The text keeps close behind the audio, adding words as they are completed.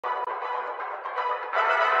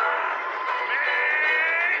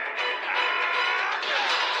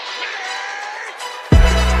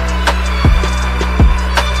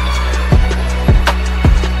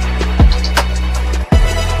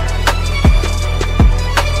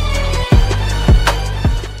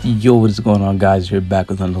Yo, what's going on, guys? We're back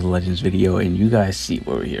with another Legends video, and you guys see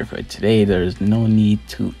what we're here for today. There's no need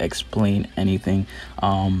to explain anything.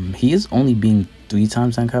 He is only being 3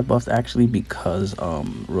 times ZENKAI buffed actually, because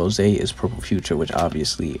Rose is purple future, which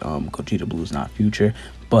obviously Gogeta blue is not future.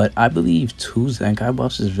 But I believe 2 ZENKAI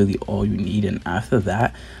buffs is really all you need, and after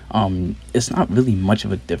that it's not really much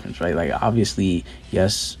of a difference, right? Like, obviously,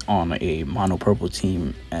 yes, on a mono purple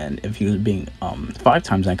team, and if he was being 5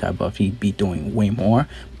 times ZENKAI buff, he'd be doing way more,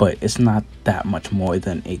 but it's not that much more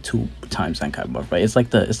than a 2 times ZENKAI buff, right? It's like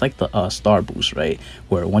the star boost, right?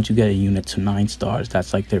 Where once you get a unit to 9 stars,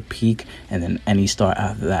 that's like their peak, and then any star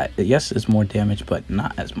after that, yes, it's more damage, but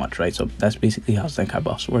not as much, right? So that's basically how ZENKAI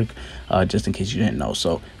buffs work, just in case you didn't know.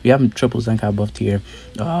 So we have him triple ZENKAI buffed here.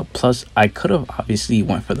 Plus, I could have obviously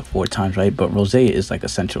went for the 4 times, right? But Rose is like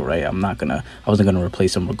essential, right? I wasn't gonna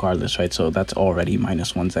replace him regardless, right? So that's already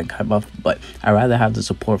 -1 ZENKAI buff. But I rather have the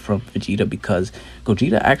support from Vegeta, because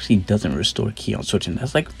Gogeta actually doesn't restore ki on switching.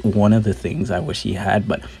 That's like one of the things I wish he had,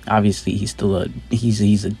 but obviously he's still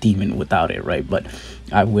he's a demon without it, right? But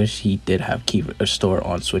I wish he did have ki restore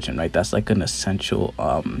on switching, right? That's like an essential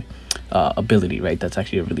ability, right? That's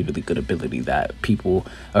actually a really good ability that people,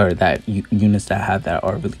 or that units that have that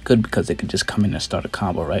are really good, because they could just come in and start a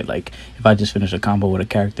combo, right? Like, if I just finish a combo with a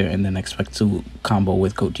character and then expect to combo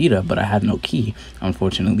with Gogeta, but I had no ki,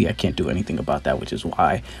 unfortunately I can't do anything about that, which is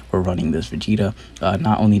why we're running this Vegeta.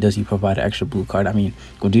 Not only does he provide an extra blue card, I mean,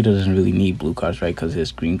 Gogeta doesn't really need blue cards, right? Because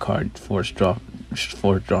his green card for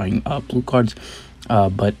drawing blue cards.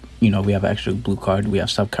 But you know, we have an extra blue card, we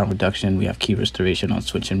have sub count reduction, we have ki restoration on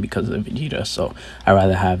switching because of Vegeta. So I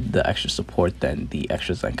rather have the extra support than the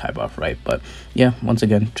extra ZENKAI buff, right? But yeah, once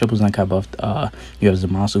again, triple ZENKAI buffed. You have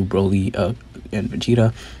Zamasu, Broly, and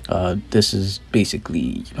Vegeta. This is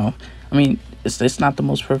basically, you know, I mean, it's not the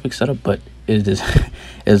most perfect setup, but it is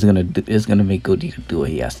it's gonna make Gogeta do what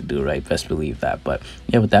he has to do, right? Best believe that. But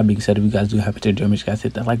yeah, with that being said, if you guys do happen to enjoy me, guys,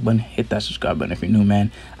 hit that like button, hit that subscribe button if you're new,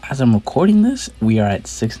 man. As I'm recording this, we are at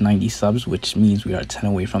 690 subs, which means we are 10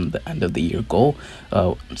 away from the end of the year goal,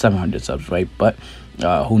 700 subs, right? But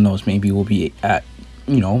who knows, maybe we'll be at,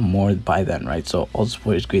 you know, more by then, right? So all the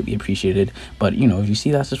support is greatly appreciated. But you know, if you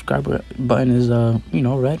see that subscribe button is you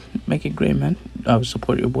know, red, make it great, man.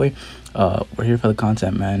 Support your boy. We're here for the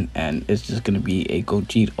content, man, and it's just gonna be a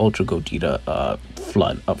Gogeta, Ultra Gogeta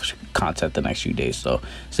flood of content the next few days, so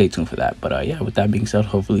stay tuned for that. But yeah, with that being said,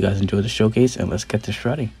 hopefully you guys enjoy the showcase, and let's get this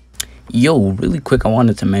ready. Yo, really quick, I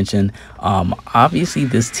wanted to mention, obviously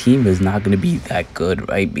this team is not going to be that good,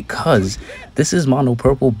 right? Because this is mono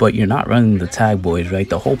purple, but you're not running the tag boys, right?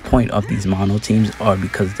 The whole point of these mono teams are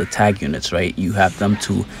because the tag units, right? You have them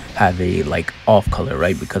to have a like off color,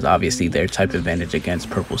 right? Because obviously their type advantage against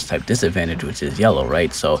purple's type disadvantage, which is yellow,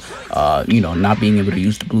 right? So you know, not being able to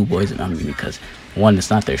use the blue boys, and I mean, because 1, it's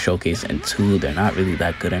not their showcase, and 2, they're not really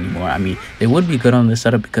that good anymore. I mean, they would be good on this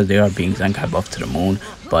setup because they are being ZENKAI buffed to the moon,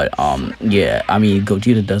 but yeah, I mean,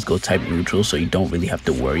 Gogeta does go type neutral, so you don't really have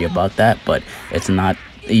to worry about that. But it's not,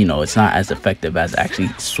 you know, it's not as effective as actually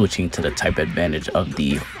switching to the type advantage of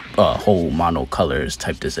the whole mono colors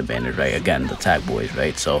type disadvantage, right? Again, the tag boys,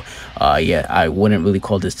 right? So yeah, I wouldn't really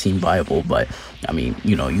call this team viable, but I mean,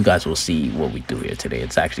 you know, you guys will see what we do here today.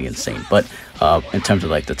 It's actually insane. But in terms of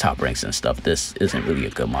like the top ranks and stuff, this isn't really a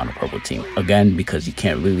good mono purple team, again, because you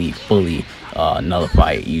can't really fully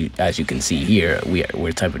nullify it. You, as you can see here,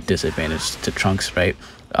 we're type of disadvantage to Trunks, right?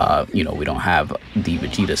 You know, we don't have the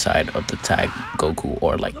Vegeta side of the tag Goku,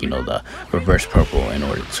 or like, you know, the reverse purple in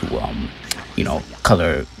order to you know,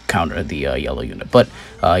 color counter the yellow unit. But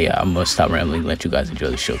yeah, I'm gonna stop rambling, let you guys enjoy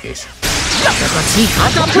the showcase.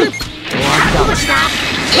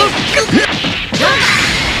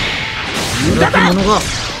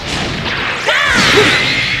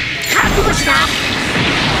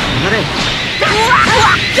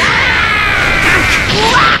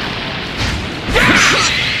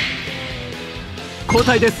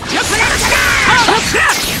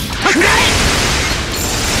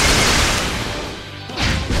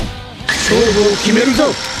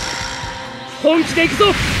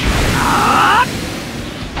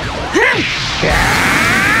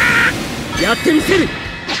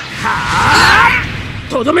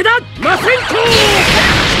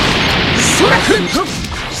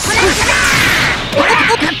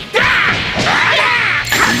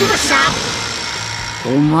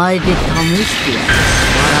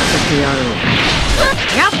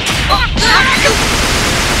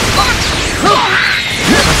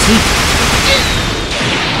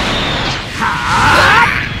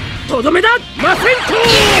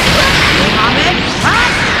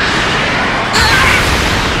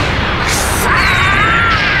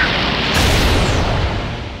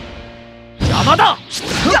 ただ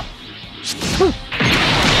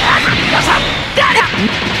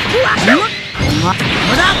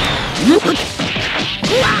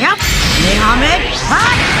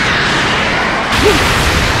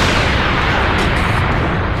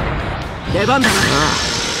出番だな。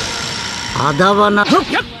あだわな。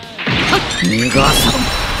逃がさん。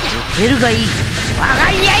受けるがいい。我が刃。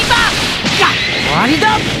終わりだ。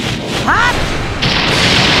はっ。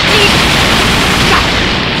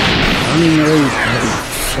神の怒り、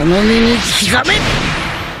その身に刻め。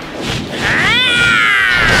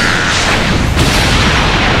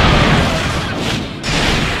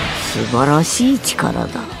素晴らしい力だ。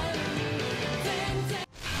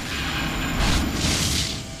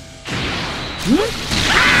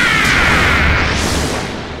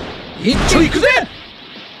一丁いくぜ。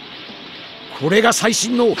これが最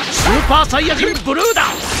新のスーパーサイヤ人ブルーだ。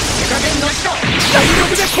手加減なしだ。全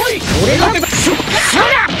力で来い。俺が出た。そら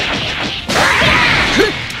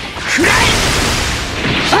くらい。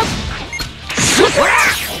そら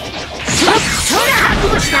覚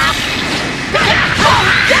悟した。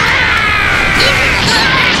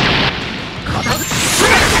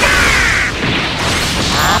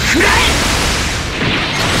くらい。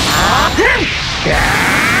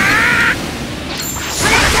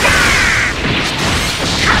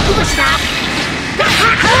覚悟した。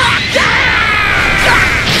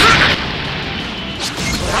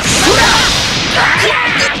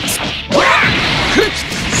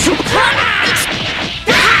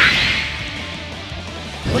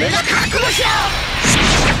俺が覚悟しよう。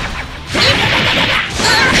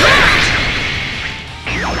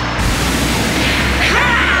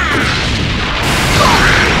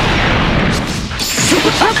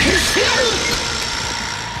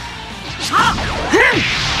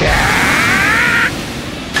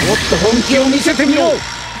もっと本気を見せてみよう。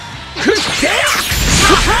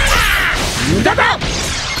無駄だ。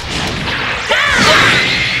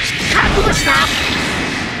覚悟した。い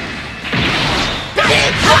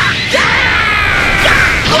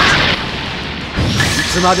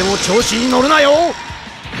つまでも調子に乗るなよ。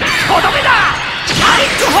とどめだ。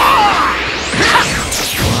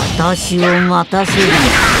私を待たせる。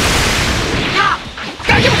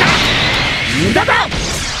大丈夫か。無駄だ。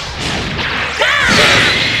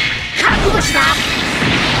覚悟した。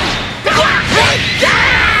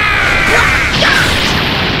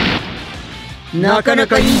なかな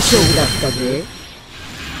かいい勝負だったぜ。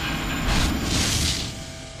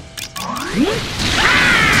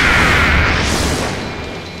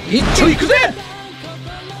一丁いくぜ。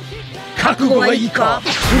覚悟がいいか。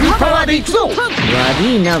フルパワーでいくぞ。悪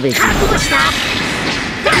い鍋。覚悟した。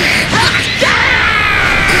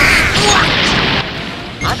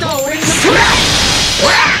あとは俺に。そ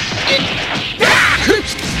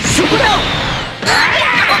こだ。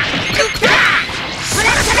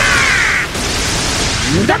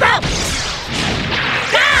無駄だ。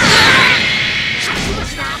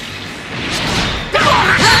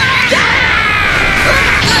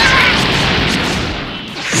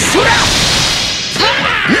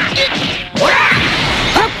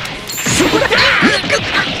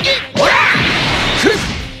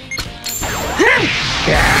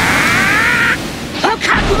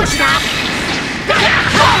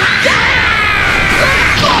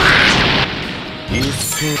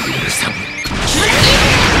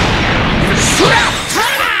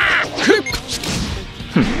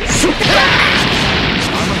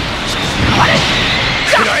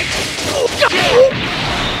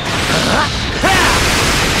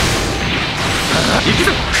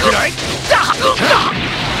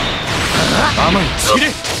甘いち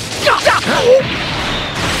れ。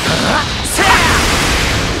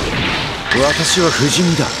私は不死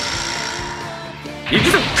身だ。行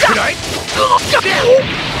くぞ。くらい。甘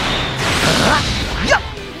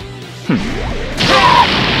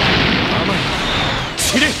い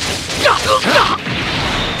ちれ。行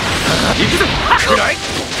くぞ。くらい。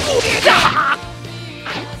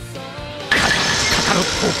カタロッ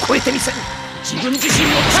トを超えてみせる。自分自身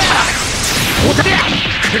の力。おたで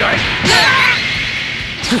くらい。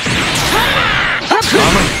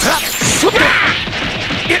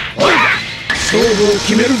勝負を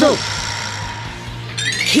決めるぞ。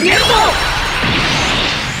決めるぞ。こ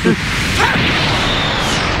れ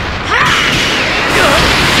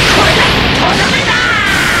でとどめだ。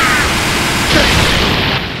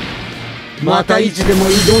またいつでも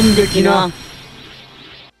挑んできな。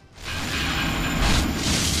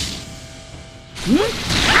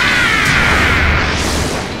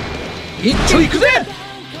一丁いくぜ。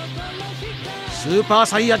スーパー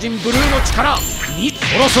サイヤ人ブルーの力に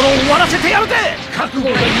そろそろ終わらせてやるぜ。覚悟が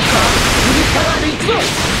いいか。フルパワーでいくぞ。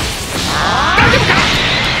大丈夫か。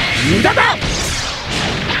無駄だ。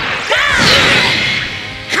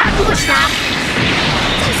覚悟した。さ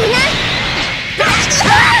せない。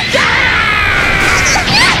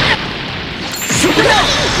そこだ。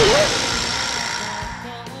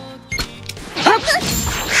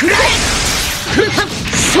くらえ。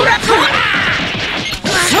そらと。そら。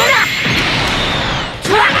と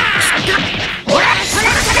ら。おら。そら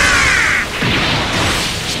そら。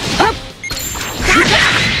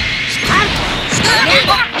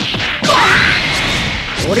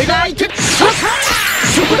俺が相手。そこ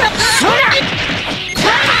だ。そら。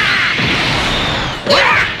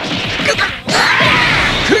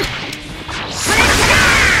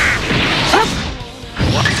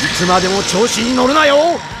いつまでも調子に乗るなよ。お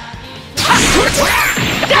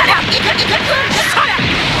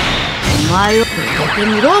前を受けて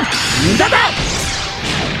みろ。無駄だ。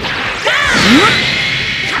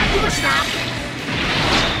覚悟した。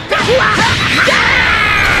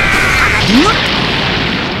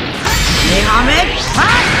メガメパー。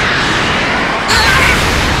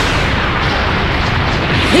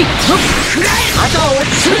へいっとくらえ。あとは俺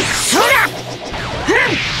そら。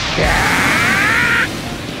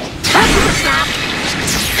覚悟した。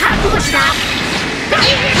覚悟した。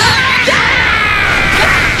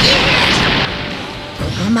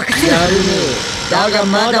任せやるね。だが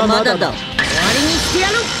まだまだだ。終わりにしてや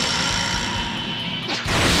る。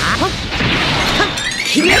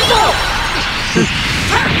決めるぞ。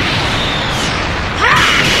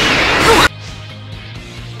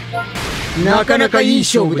なかなかいい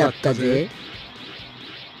勝負だったぜ。